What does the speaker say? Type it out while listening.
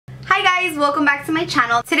Hi guys, welcome back to my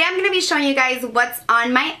channel. Today I'm going to be showing you guys what's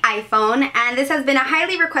on my iPhone, and this has been a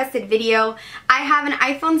highly requested video. I have an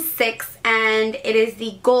iPhone 6 and it is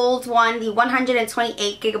the gold one, the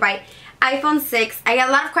 128GB iPhone 6. I got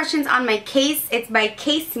a lot of questions on my case. It's by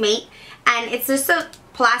Casemate and it's just a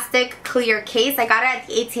plastic clear case. I got it at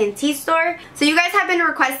the AT&T store. So you guys have been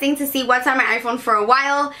requesting to see what's on my iPhone for a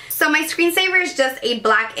while. So my screensaver is just a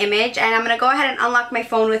black image, and I'm going to go ahead and unlock my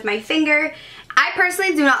phone with my finger. I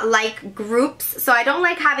personally do not like groups, so I don't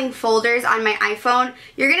like having folders on my iPhone.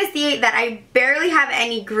 You're going to see that I barely have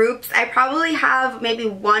any groups. I probably have maybe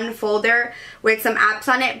one folder with some apps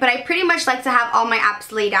on it, but I pretty much like to have all my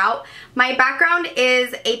apps laid out. My background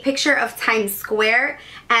is a picture of Times Square,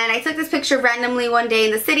 and I took this picture randomly one day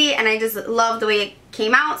in the city and I just love the way it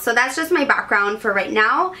came out, so that's just my background for right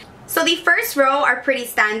now. So the first row are pretty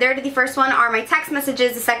standard. The first one are my text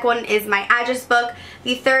messages, the second one is my address book,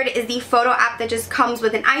 the third is the photo app that just comes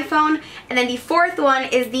with an iPhone, and then the fourth one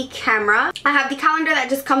is the camera. I have the calendar that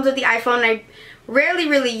just comes with the iPhone. I rarely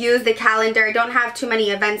really use the calendar. I don't have too many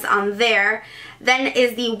events on there. Then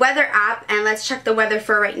is the weather app, and let's check the weather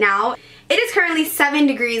for right now. It is currently 7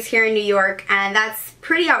 degrees here in New York, and that's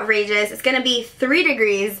pretty outrageous. It's gonna be 3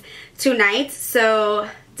 degrees tonight, so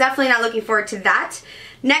definitely not looking forward to that.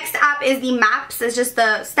 Next app is the Maps. It's just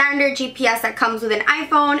the standard GPS that comes with an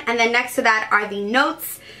iPhone, and then next to that are the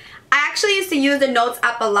Notes. I actually used to use the Notes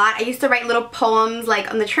app a lot. I used to write little poems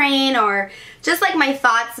like on the train or just like my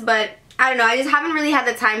thoughts, but I don't know, I just haven't really had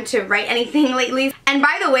the time to write anything lately. And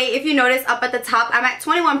by the way, if you notice up at the top, I'm at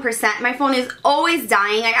 21%. My phone is always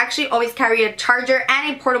dying. I actually always carry a charger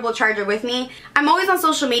and a portable charger with me. I'm always on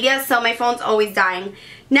social media, so my phone's always dying.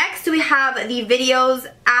 Next, we have the Videos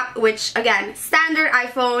app, which again, standard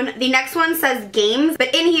iPhone. The next one says Games,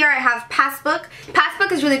 but in here I have Passbook.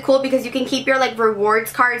 Passbook is really cool because you can keep your like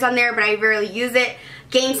rewards cards on there, but I rarely use it.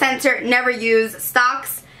 Game Center, never use.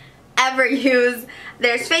 Stocks, ever use.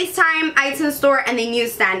 There's FaceTime, iTunes Store, and the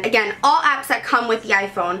Newsstand. Again, all apps that come with the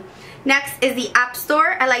iPhone. Next is the App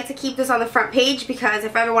Store. I like to keep this on the front page because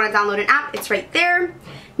if I ever want to download an app, it's right there.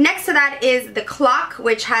 Next to that is the clock,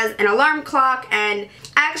 which has an alarm clock, and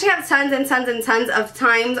I actually have tons and tons and tons of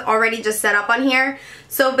times already just set up on here.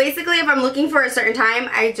 So basically if I'm looking for a certain time,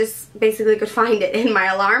 I just basically could find it in my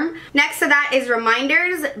alarm. Next to that is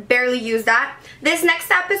reminders. Barely use that. This next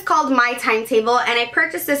app is called My Timetable, and I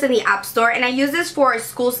purchased this in the App Store, and I use this for a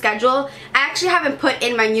school schedule. I actually haven't put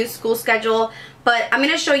in my new school schedule, but I'm going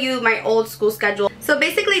to show you my old school schedule. So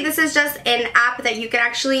basically this is just an app that you can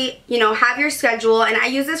actually, you know, have your schedule, and I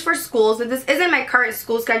use this for school. So this isn't my current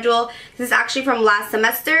school schedule. This is actually from last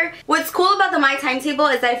semester. What's cool about the My Timetable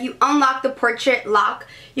is that if you unlock the portrait lock,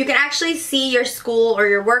 you can actually see your school or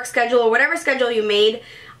your work schedule or whatever schedule you made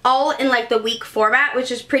all in like the week format, which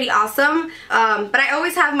is pretty awesome. But I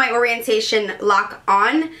always have my orientation lock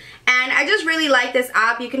on, and I just really like this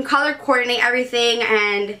app. You can color coordinate everything,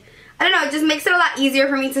 and I don't know, it just makes it a lot easier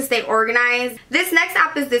for me to stay organized. This next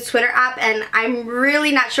app is the Twitter app, and I'm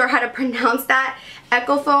really not sure how to pronounce that.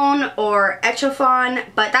 Echophone or Echophone,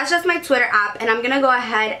 but that's just my Twitter app, and I'm gonna go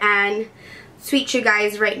ahead and tweet you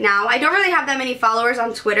guys right now. I don't really have that many followers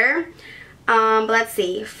on Twitter, but let's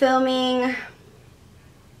see. Filming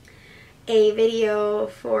a video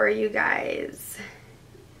for you guys.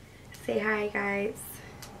 Say hi, guys.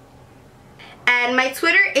 And my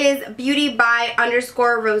Twitter is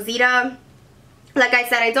beautyby_Rosita. Like I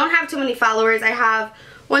said, I don't have too many followers. I have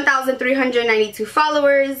 1,392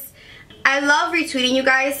 followers. I love retweeting you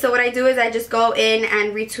guys, so what I do is I just go in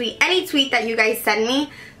and retweet any tweet that you guys send me.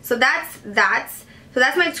 So that's that. So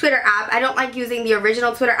that's my Twitter app. I don't like using the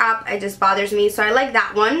original Twitter app. It just bothers me. So I like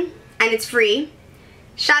that one, and it's free.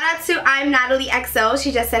 Shout out to I'm Natalie XO.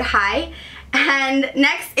 She just said hi. And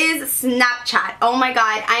next is Snapchat. Oh my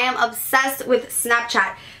god, I am obsessed with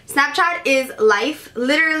Snapchat. Snapchat is life.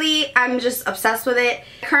 Literally, I'm just obsessed with it.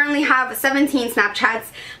 I currently have 17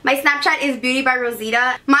 Snapchats. My Snapchat is Beauty by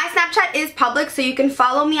Rosita. My Snapchat is public, so you can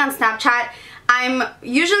follow me on Snapchat. I'm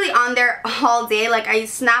usually on there all day. Like, I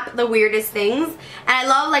snap the weirdest things, and I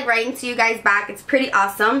love like writing to you guys back. It's pretty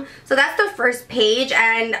awesome. So that's the first page,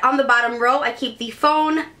 and on the bottom row I keep the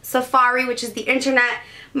phone, Safari, which is the internet,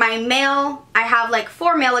 my mail. I have like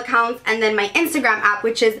 4 mail accounts, and then my Instagram app,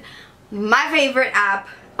 which is my favorite app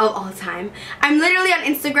of all time. I'm literally on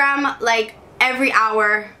Instagram like every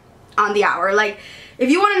hour on the hour. Like, if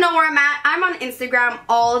you want to know where I'm at, I'm on Instagram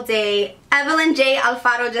all day. Evelyn J.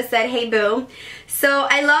 Alfaro just said, hey boo. So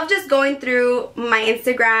I love just going through my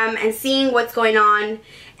Instagram and seeing what's going on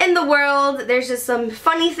in the world. There's just some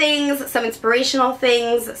funny things, some inspirational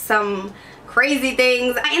things, some crazy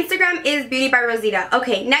things. My Instagram is Beauty by Rosita.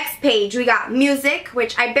 Okay, next page we got music,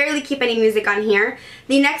 which I barely keep any music on here.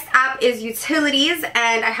 The next app is utilities,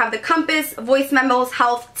 and I have the compass, voice memos,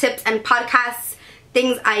 health, tips, and podcasts,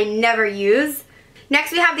 things I never use.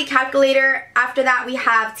 Next we have the calculator. After that we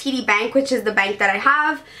have TD Bank, which is the bank that I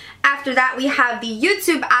have. After that we have the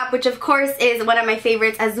YouTube app, which of course is one of my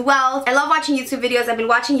favorites as well. I love watching YouTube videos. I've been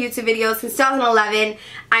watching YouTube videos since 2011.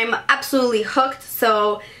 I'm absolutely hooked,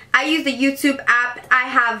 so I use the YouTube app. I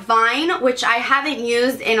have Vine, which I haven't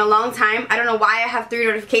used in a long time. I don't know why I have 3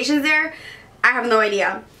 notifications there. I have no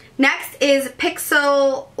idea. Next is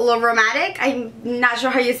Pixelromatic. I'm not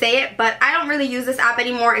sure how you say it, but I don't really use this app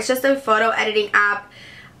anymore. It's just a photo editing app.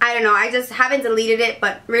 I don't know, I just haven't deleted it,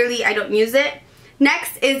 but really I don't use it.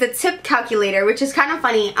 Next is the tip calculator, which is kind of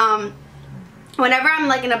funny. Whenever I'm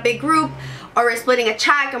like in a big group or we're splitting a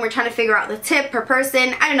check and we're trying to figure out the tip per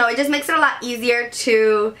person, I don't know, it just makes it a lot easier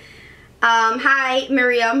to, hi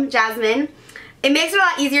Miriam, Jasmine. It makes it a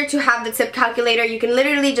lot easier to have the tip calculator. You can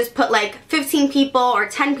literally just put like 15 people or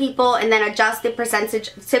 10 people and then adjust the percentage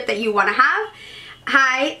tip that you want to have.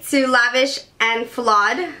 Hi to Lavish and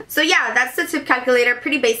Flawed. So yeah, that's the tip calculator.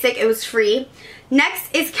 Pretty basic. It was free.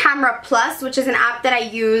 Next is Camera Plus, which is an app that I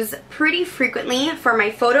use pretty frequently for my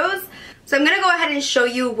photos. So I'm going to go ahead and show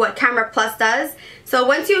you what Camera Plus does. So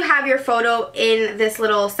once you have your photo in this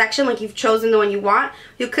little section, like you've chosen the one you want,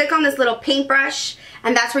 you click on this little paintbrush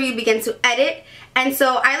and that's where you begin to edit. And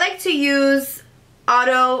so I like to use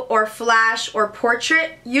auto or flash or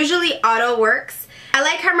portrait. Usually auto works. I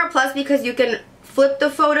like Camera Plus because you can flip the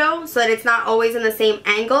photo so that it's not always in the same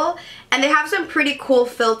angle, and they have some pretty cool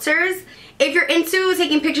filters. If you're into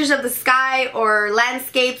taking pictures of the sky or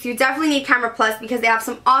landscapes, you definitely need Camera Plus because they have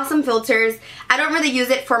some awesome filters. I don't really use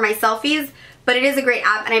it for my selfies, but it is a great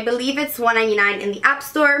app, and I believe it's $1.99 in the App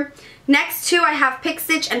Store. Next two, I have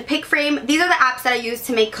PicStitch and PicFrame. These are the apps that I use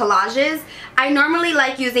to make collages. I normally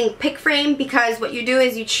like using PicFrame because what you do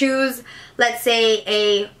is you choose, let's say,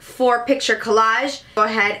 a 4-picture collage. Go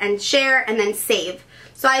ahead and share and then save.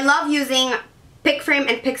 So I love using PicFrame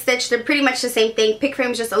and PicStitch. They're pretty much the same thing.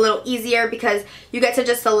 PicFrame is just a little easier because you get to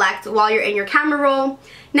just select while you're in your camera roll.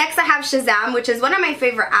 Next I have Shazam, which is one of my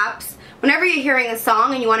favorite apps. Whenever you're hearing a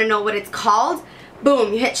song and you want to know what it's called,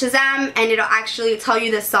 boom, you hit Shazam and it'll actually tell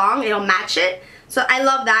you the song. It'll match it. So I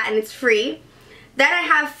love that, and it's free. Then I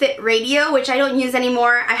have Fit Radio, which I don't use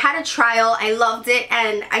anymore. I had a trial, I loved it,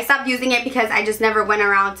 and I stopped using it because I just never went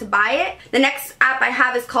around to buy it. The next app I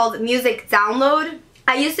have is called Music Download.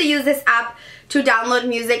 I used to use this app to download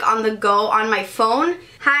music on the go on my phone.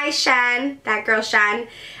 Hi Shan, that girl Shan.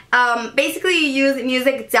 Basically you use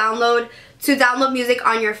Music Download to download music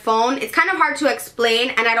on your phone. It's kind of hard to explain,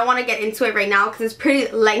 and I don't want to get into it right now because it's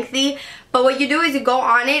pretty lengthy. But what you do is you go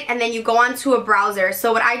on it and then you go onto a browser.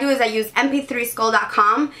 So what I do is I use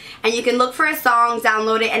mp3skull.com, and you can look for a song,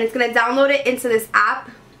 download it, and it's going to download it into this app.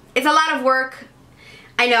 It's a lot of work.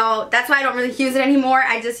 I know, that's why I don't really use it anymore.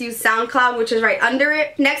 I just use SoundCloud, which is right under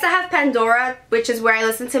it. Next I have Pandora, which is where I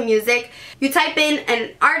listen to music. You type in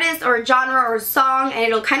an artist or a genre or a song, and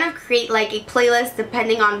it'll kind of create like a playlist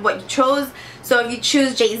depending on what you chose. So if you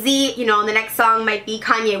choose Jay-Z, you know, the next song might be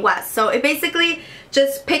Kanye West. So it basically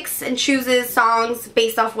just picks and chooses songs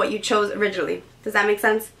based off what you chose originally. Does that make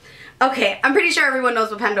sense? Okay, I'm pretty sure everyone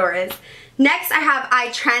knows what Pandora is. Next, I have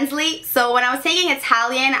iTranslate. So when I was taking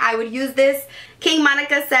Italian, I would use this. King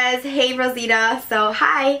Monica says, hey Rosita, so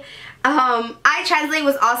hi. iTranslate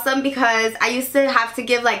was awesome because I used to have to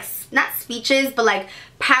give like, not speeches, but like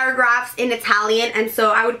paragraphs in Italian. And so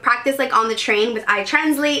I would practice like on the train with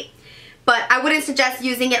iTranslate. But I wouldn't suggest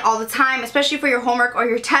using it all the time, especially for your homework or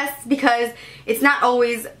your tests, because it's not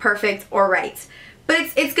always perfect or right. But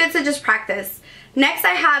it's good to just practice. Next I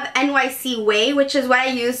have NYC Way, which is what I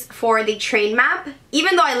use for the train map.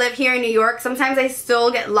 Even though I live here in New York, sometimes I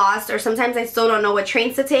still get lost, or sometimes I still don't know what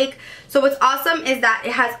trains to take. So what's awesome is that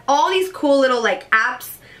it has all these cool little like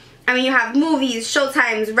apps. I mean, you have movies,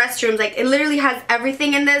 showtimes, restrooms, like it literally has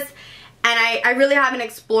everything in this. And I really haven't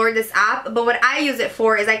explored this app, but what I use it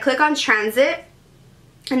for is I click on transit,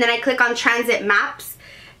 and then I click on transit maps,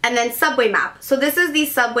 and then subway map. So this is the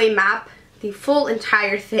subway map, the full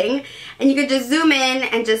entire thing, and you can just zoom in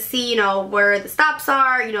and just see, you know, where the stops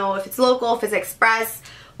are, you know, if it's local, if it's express,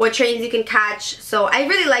 what trains you can catch. So I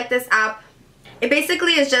really like this app. It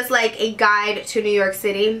basically is just like a guide to New York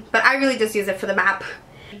City, but I really just use it for the map.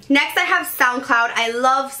 Next I have SoundCloud. I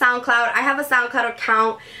love SoundCloud. I have a SoundCloud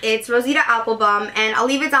account. It's Rosita Applebaum, and I'll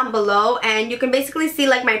leave it down below, and you can basically see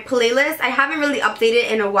like my playlist. I haven't really updated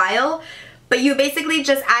in a while, but you basically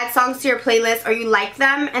just add songs to your playlist, or you like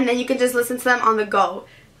them, and then you can just listen to them on the go.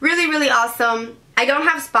 Really, really awesome. I don't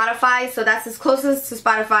have Spotify, so that's as closest to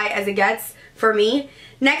Spotify as it gets for me.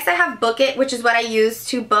 Next I have Book It, which is what I use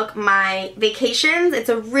to book my vacations. It's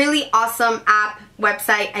a really awesome app,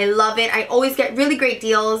 website. I love it. I always get really great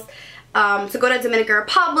deals to go to Dominican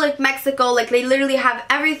Republic, Mexico. Like, they literally have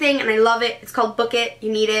everything and I love it. It's called Book It.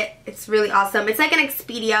 You need it. It's really awesome. It's like an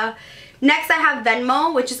Expedia. Next I have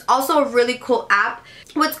Venmo, which is also a really cool app.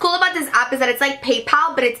 What's cool about this app is that it's like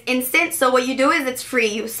PayPal, but it's instant. So what you do is it's free.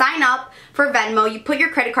 You sign up for Venmo, you put your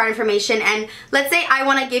credit card information, and let's say I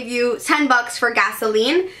want to give you 10 bucks for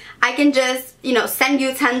gasoline. I can just, you know, send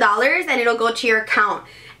you $10 and it'll go to your account.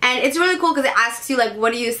 And it's really cool because it asks you, like,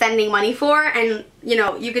 what are you sending money for? And, you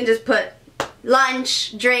know, you can just put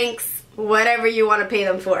lunch, drinks, whatever you want to pay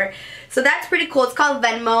them for. So that's pretty cool. It's called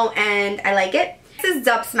Venmo and I like it. This is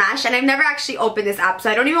Dub Smash, and I've never actually opened this app,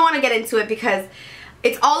 so I don't even want to get into it because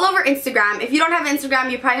it's all over Instagram. If you don't have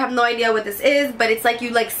Instagram, you probably have no idea what this is, but it's like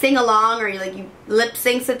you like sing along or you lip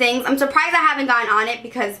sync to things. I'm surprised I haven't gotten on it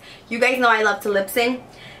because you guys know I love to lip sync.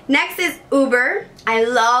 Next is Uber. I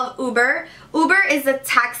love Uber. Uber is a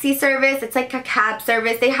taxi service. It's like a cab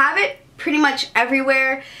service. They have it pretty much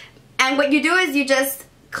everywhere. And what you do is you just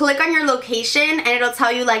click on your location and it'll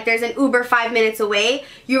tell you, like, there's an Uber 5 minutes away.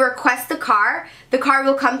 You request the car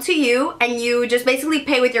will come to you, and you just basically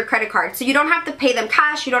pay with your credit card. So you don't have to pay them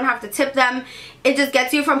cash, you don't have to tip them. It just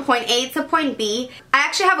gets you from point A to point B. I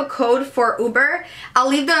actually have a code for Uber. I'll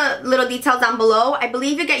leave the little details down below. I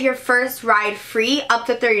believe you get your first ride free up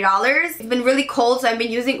to $30. It's been really cold, so I've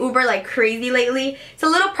been using Uber like crazy lately. It's a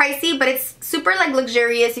little pricey, but it's super like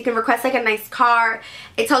luxurious. You can request like a nice car.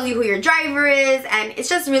 It tells you who your driver is, and it's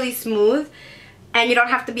just really smooth. And you don't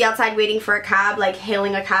have to be outside waiting for a cab, like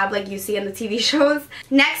hailing a cab like you see in the TV shows.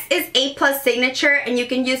 Next is A+ Signature, and you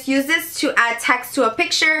can just use this to add text to a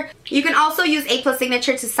picture. You can also use A+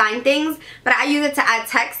 Signature to sign things, but I use it to add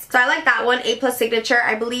text. So I like that one, A+ Signature.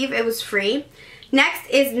 I believe it was free. Next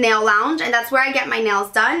is Nail Lounge, and that's where I get my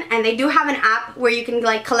nails done. And they do have an app where you can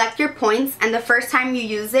like collect your points, and the first time you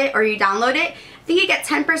use it or you download it, I think you get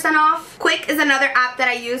 10% off. Quick is another app that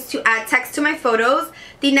I use to add text to my photos.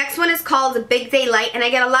 The next one is called Big Daylight, and I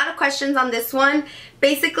get a lot of questions on this one.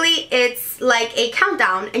 Basically, it's like a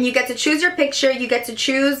countdown, and you get to choose your picture, you get to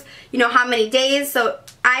choose, you know, how many days. So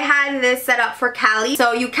I had this set up for Cali.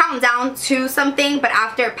 So you count down to something, but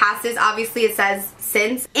after it passes, obviously it says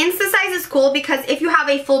since. Instasize is cool because if you have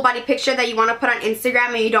a full body picture that you want to put on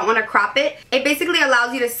Instagram and you don't want to crop it, it basically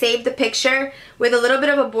allows you to save the picture with a little bit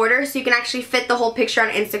of a border so you can actually fit the whole picture on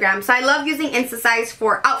Instagram. So I love using Instasize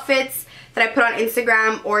for outfits that I put on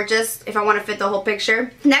Instagram, or just if I want to fit the whole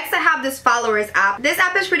picture. Next I have this followers app. This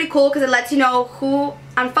app is pretty cool because it lets you know who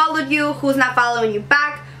unfollowed you, who's not following you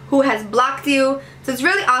back, who has blocked you. So it's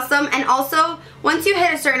really awesome. And also, once you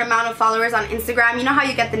hit a certain amount of followers on Instagram, you know how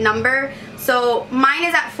you get the number? So mine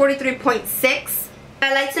is at 43.6.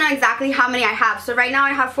 I like to know exactly how many I have. So right now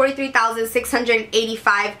I have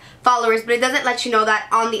 43,685 followers, but it doesn't let you know that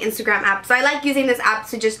on the Instagram app. So I like using this app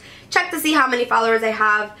to just check to see how many followers I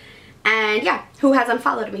have, and yeah, who has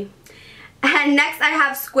unfollowed me. And next I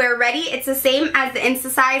have Square Ready. It's the same as the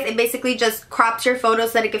Instasize. It basically just crops your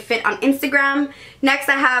photos so that it can fit on Instagram. Next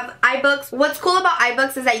I have iBooks. What's cool about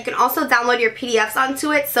iBooks is that you can also download your PDFs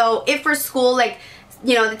onto it. So if for school, like,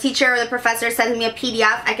 you know, the teacher or the professor sends me a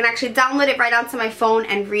PDF, I can actually download it right onto my phone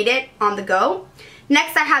and read it on the go.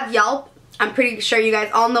 Next I have Yelp. I'm pretty sure you guys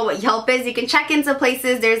all know what Yelp is. You can check into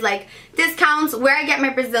places. There's like discounts. Where I get my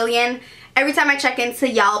Brazilian, every time I check into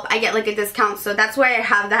Yelp, I get like a discount, so that's why I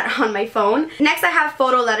have that on my phone. Next I have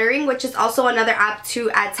Photo Lettering, which is also another app to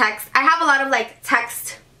add text. I have a lot of like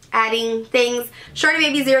text adding things.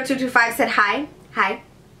 ShortyBaby0225 said hi. Hi.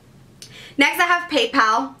 Next I have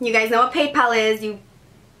PayPal. You guys know what PayPal is. You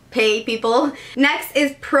pay people. Next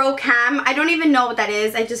is ProCam. I don't even know what that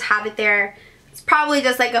is. I just have it there. It's probably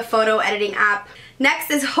just like a photo editing app. Next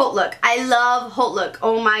is HauteLook. I love HauteLook.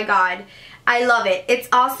 Oh my god. I love it. It's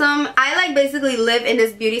awesome. I like basically live in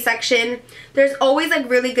this beauty section. There's always like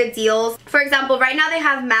really good deals. For example, right now they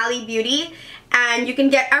have Mally Beauty, and you can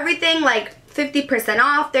get everything like 50%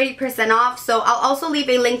 off, 30% off. So I'll also leave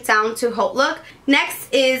a link down to HauteLook.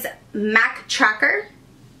 Next is Mac Tracker.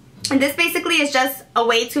 And this basically is just a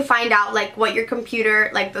way to find out like what your computer,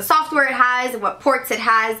 like the software it has, what ports it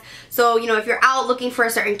has. So, you know, if you're out looking for a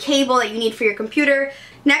certain cable that you need for your computer.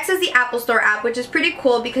 Next is the Apple Store app, which is pretty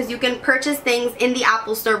cool because you can purchase things in the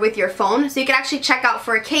Apple Store with your phone. So you can actually check out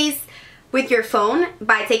for a case with your phone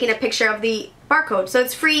by taking a picture of the barcode. So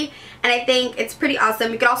it's free, and I think it's pretty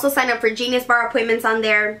awesome. You can also sign up for Genius Bar appointments on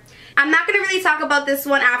there. I'm not going to really talk about this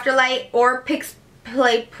one, Afterlight or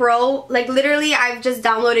Play Pro. Like literally I've just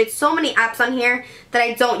downloaded so many apps on here that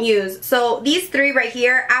I don't use. So these three right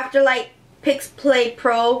here, Afterlight, Play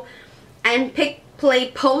Pro, and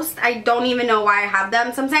Play Post, I don't even know why I have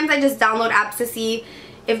them. Sometimes I just download apps to see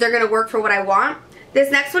if they're gonna work for what I want. This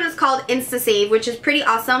next one is called InstaSave, which is pretty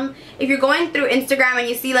awesome. If you're going through Instagram and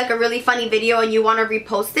you see like a really funny video and you want to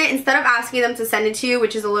repost it, instead of asking them to send it to you,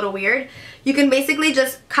 which is a little weird, you can basically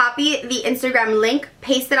just copy the Instagram link,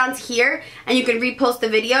 paste it onto here, and you can repost the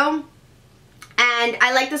video. And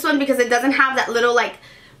I like this one because it doesn't have that little like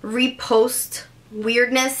repost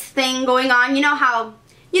weirdness thing going on. You know how,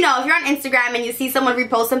 if you're on Instagram and you see someone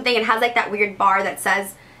repost something, it has like that weird bar that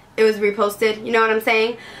says it was reposted. You know what I'm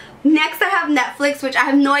saying? Next I have Netflix, which I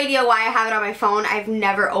have no idea why I have it on my phone. I've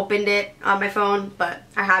never opened it on my phone, but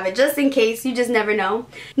I have it just in case. You just never know.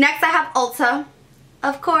 Next I have Ulta.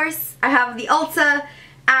 Of course, I have the Ulta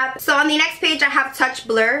app. So on the next page I have Touch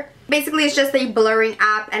Blur. Basically it's just a blurring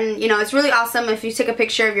app, and it's really awesome if you take a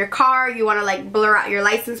picture of your car, you want to like blur out your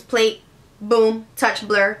license plate. Boom, Touch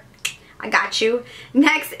Blur. I got you.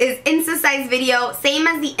 Next is InstaSize Video, same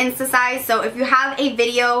as the InstaSize. So if you have a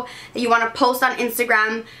video that you want to post on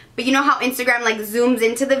Instagram, but you know how Instagram like zooms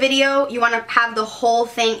into the video, you want to have the whole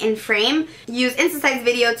thing in frame, use InstaSize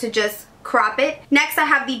Video to just crop it. Next I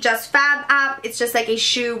have the Just Fab app. It's just like a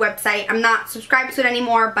shoe website. I'm not subscribed to it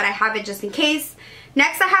anymore, but I have it just in case.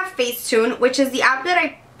 Next I have Facetune, which is the app that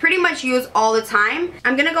I pretty much use all the time.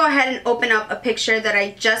 I'm gonna go ahead and open up a picture that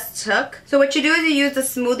I just took. So what you do is you use the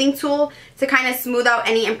smoothing tool to kind of smooth out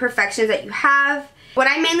any imperfections that you have. What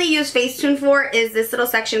I mainly use Facetune for is this little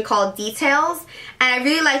section called Details, and I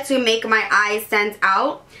really like to make my eyes stand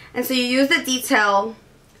out. And so you use the detail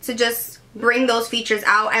to just bring those features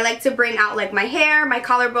out. I like to bring out like my hair, my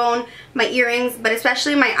collarbone, my earrings, but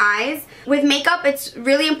especially my eyes. With makeup, it's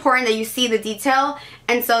really important that you see the detail,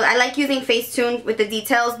 and so I like using Facetune with the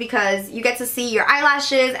details because you get to see your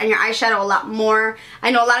eyelashes and your eyeshadow a lot more.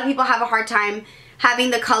 I know a lot of people have a hard time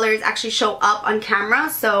having the colors actually show up on camera,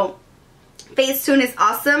 so Facetune is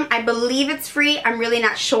awesome. I believe it's free. I'm really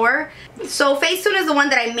not sure. So Facetune is the one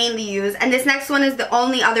that I mainly use, and this next one is the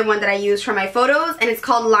only other one that I use for my photos, and it's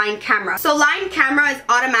called Line Camera. So Line Camera is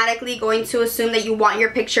automatically going to assume that you want your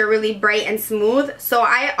picture really bright and smooth, so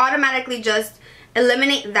I automatically just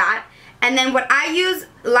eliminate that. And then what I use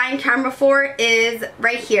Line Camera for is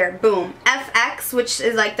right here, boom, FX, which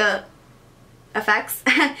is like the FX.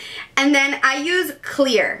 And then I use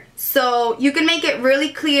Clear. So you can make it really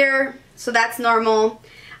clear, so that's normal.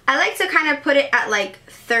 I like to kind of put it at like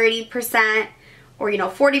 30% or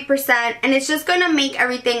 40%, and it's just gonna make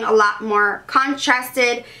everything a lot more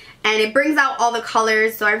contrasted, and it brings out all the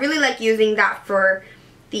colors, so I really like using that for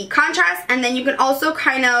the contrast. And then you can also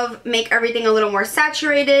kind of make everything a little more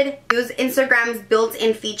saturated. Use Instagram's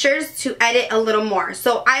built-in features to edit a little more.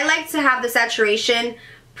 So I like to have the saturation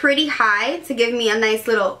pretty high to give me a nice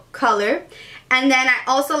little color, and then I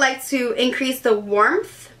also like to increase the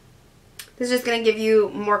warmth. This is just going to give you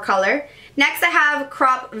more color. Next I have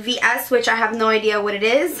Crop VS, which I have no idea what it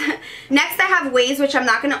is. Next I have Waze, which I'm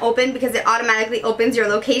not going to open because it automatically opens your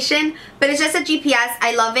location. But it's just a GPS.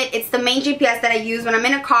 I love it. It's the main GPS that I use when I'm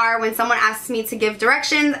in a car. When someone asks me to give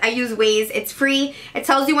directions, I use Waze. It's free. It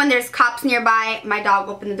tells you when there's cops nearby. My dog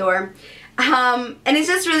opened the door. And it's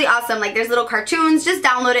just really awesome. Like there's little cartoons. Just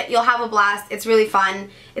download it. You'll have a blast. It's really fun.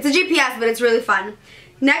 It's a GPS, but it's really fun.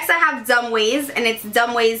 Next I have Dumb Ways, and it's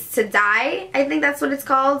Dumb Ways to Die. I think that's what it's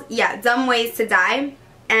called. Yeah, Dumb Ways to Die.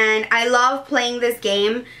 And I love playing this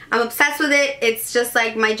game. I'm obsessed with it. It's just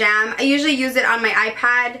like my jam. I usually use it on my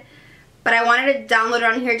iPad, but I wanted to download it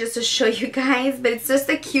on here just to show you guys. But it's just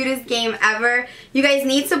the cutest game ever. You guys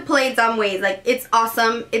need to play Dumb Ways. Like, it's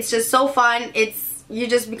awesome. It's just so fun. You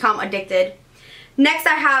just become addicted. Next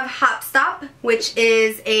I have Hop Stop, which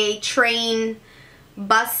is a train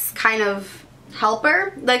bus kind of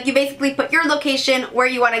helper. Like you basically put your location, where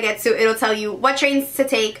you want to get to. It'll tell you what trains to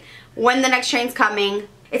take, when the next train's coming.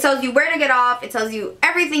 It tells you where to get off. It tells you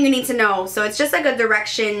everything you need to know. So it's just like a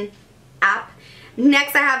direction app.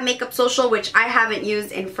 Next I have Makeup Social, which I haven't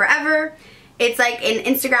used in forever. It's like an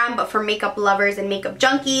Instagram but for makeup lovers and makeup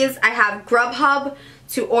junkies. I have Grubhub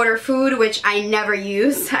to order food, which I never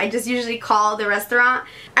use. I just usually call the restaurant.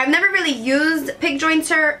 I've never really used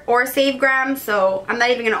PicJointer or SaveGram, so I'm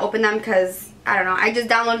not even gonna open them because I don't know, I just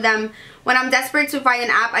download them. When I'm desperate to find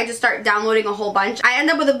an app, I just start downloading a whole bunch. I end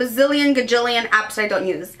up with a bazillion, gajillion apps I don't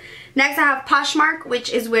use. Next I have Poshmark,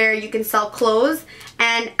 which is where you can sell clothes.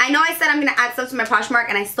 And I know I said I'm gonna add stuff to my Poshmark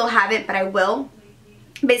and I still haven't, but I will.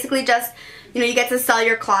 Basically just, you get to sell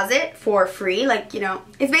your closet for free. Like,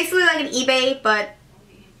 it's basically like an eBay, but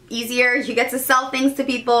easier. You get to sell things to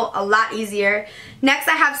people a lot easier. Next,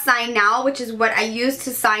 I have Sign Now, which is what I use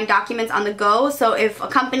to sign documents on the go. So if a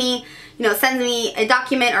company, you know, sends me a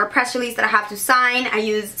document or a press release that I have to sign, I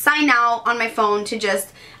use Sign Now on my phone to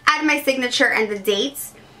just add my signature and the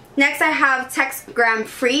dates. Next, I have TextGram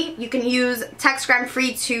Free. You can use TextGram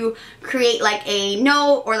Free to create like a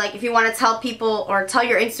note, or like if you want to tell people or tell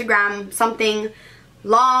your Instagram something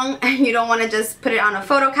long and you don't want to just put it on a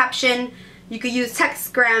photo caption, you could use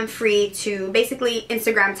TextGram Free to basically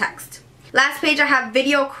Instagram text. Last page, I have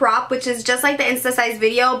Video Crop, which is just like the Insta Size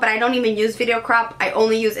Video, but I don't even use Video Crop. I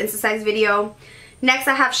only use Insta Size Video. Next,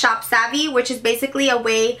 I have Shop Savvy, which is basically a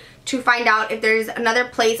way to find out if there's another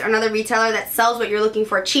place or another retailer that sells what you're looking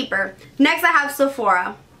for cheaper. Next, I have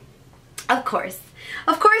Sephora. Of course.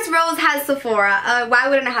 Of course, Rose has Sephora. Why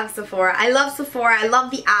wouldn't I have Sephora? I love Sephora. I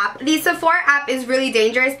love the app. The Sephora app is really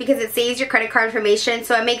dangerous because it saves your credit card information,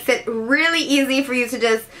 so it makes it really easy for you to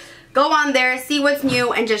just go on there, see what's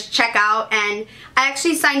new, and just check out. And I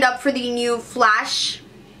actually signed up for the new flash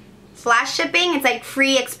shipping. It's like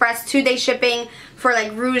free express 2-day shipping for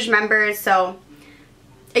like Rouge members, so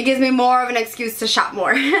it gives me more of an excuse to shop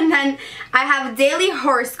more. And then I have Daily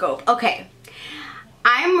Horoscope. Okay,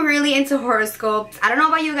 I'm really into horoscopes. I don't know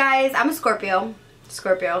about you guys. I'm a Scorpio.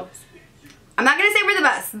 I'm not gonna say we're the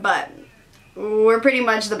best, but we're pretty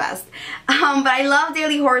much the best. But I love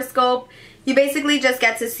Daily Horoscope. You basically just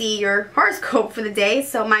get to see your horoscope for the day.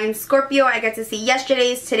 So mine's Scorpio. I get to see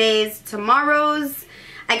yesterday's, today's, tomorrow's.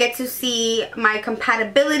 I get to see my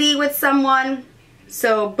compatibility with someone.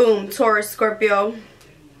 So boom, Taurus, Scorpio,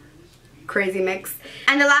 crazy mix.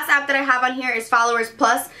 And the last app that I have on here is Followers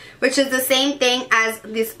Plus, which is the same thing as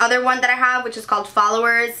this other one that I have, which is called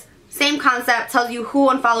Followers. Same concept, tells you who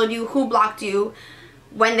unfollowed you, who blocked you,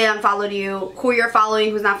 when they unfollowed you, who you're following,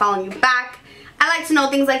 who's not following you back. I like to know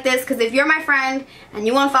things like this because if you're my friend and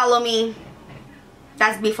you unfollow me,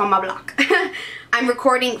 that's beef on my block. I'm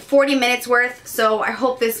recording 40 minutes worth, so I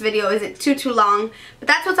hope this video isn't too long. But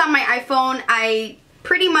that's what's on my iPhone. I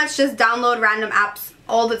pretty much just download random apps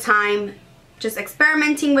all the time, just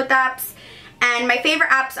experimenting with apps. And my favorite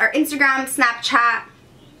apps are Instagram, Snapchat,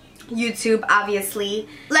 YouTube, obviously.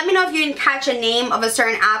 Let me know if you didn't catch a name of a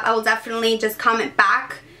certain app. I will definitely just comment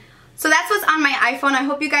back. So that's what's on my iPhone. I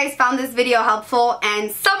hope you guys found this video helpful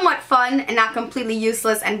and somewhat fun and not completely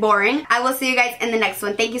useless and boring. I will see you guys in the next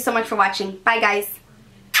one. Thank you so much for watching. Bye, guys.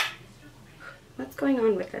 What's going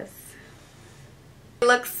on with this? It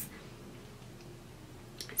looks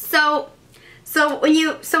so when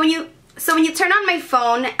you turn on my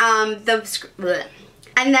phone, and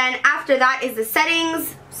then after that is the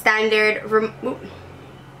settings, standard,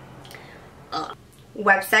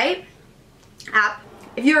 website, app.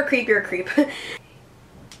 If you're a creep, you're a creep.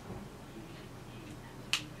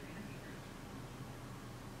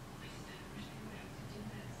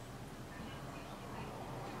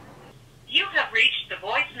 You have reached the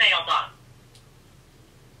voicemail box.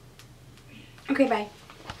 Okay, bye.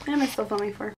 What am I still filming for?